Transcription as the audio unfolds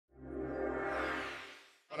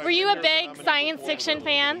Were you a big science fiction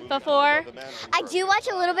fan before? I do watch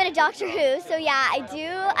a little bit of Doctor Who, so yeah, I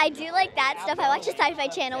do like that stuff. I watch the Sci-Fi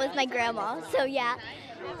Channel with my grandma, so yeah.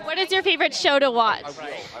 What is your favorite show to watch?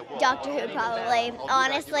 Doctor Who, probably.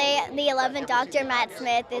 Honestly, the 11th Doctor, Matt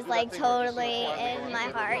Smith, is like totally in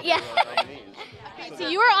my heart. Yeah. So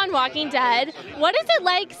you were on Walking Dead. What is it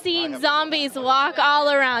like seeing zombies walk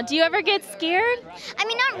all around? Do you ever get scared? I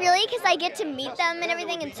mean, not really, because I get to meet them and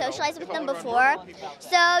everything and socialize with them before.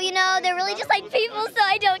 So, you know, they're really just like people, so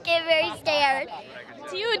I don't get very scared.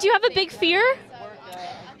 Do you have a big fear?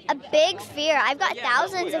 A big fear. I've got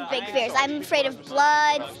thousands of big fears. I'm afraid of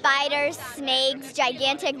blood, spiders, snakes,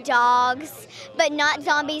 gigantic dogs, but not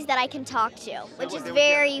zombies that I can talk to, which is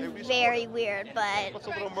very, very weird. But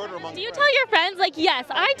do you tell your friends, like, yes,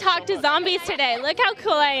 I talked to zombies today. Look how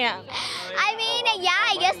cool I am. I mean, yeah,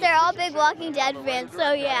 I guess they're all big Walking Dead fans,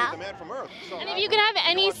 so yeah. And if you could have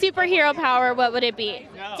any superhero power, what would it be?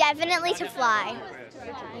 Definitely to fly.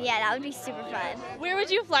 Yeah, that would be super fun. Where would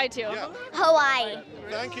you fly to? Hawaii.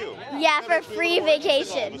 Thank you. Yeah, for free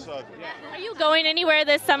vacation. Are you going anywhere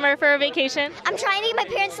this summer for a vacation? I'm trying to get my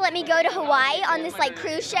parents to let me go to Hawaii on this like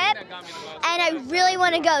cruise ship, and I really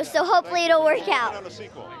want to go, so hopefully it'll work out.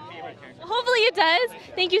 Hopefully it does.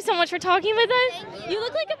 Thank you so much for talking with us. You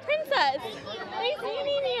look like a princess. Nice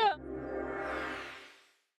meeting you.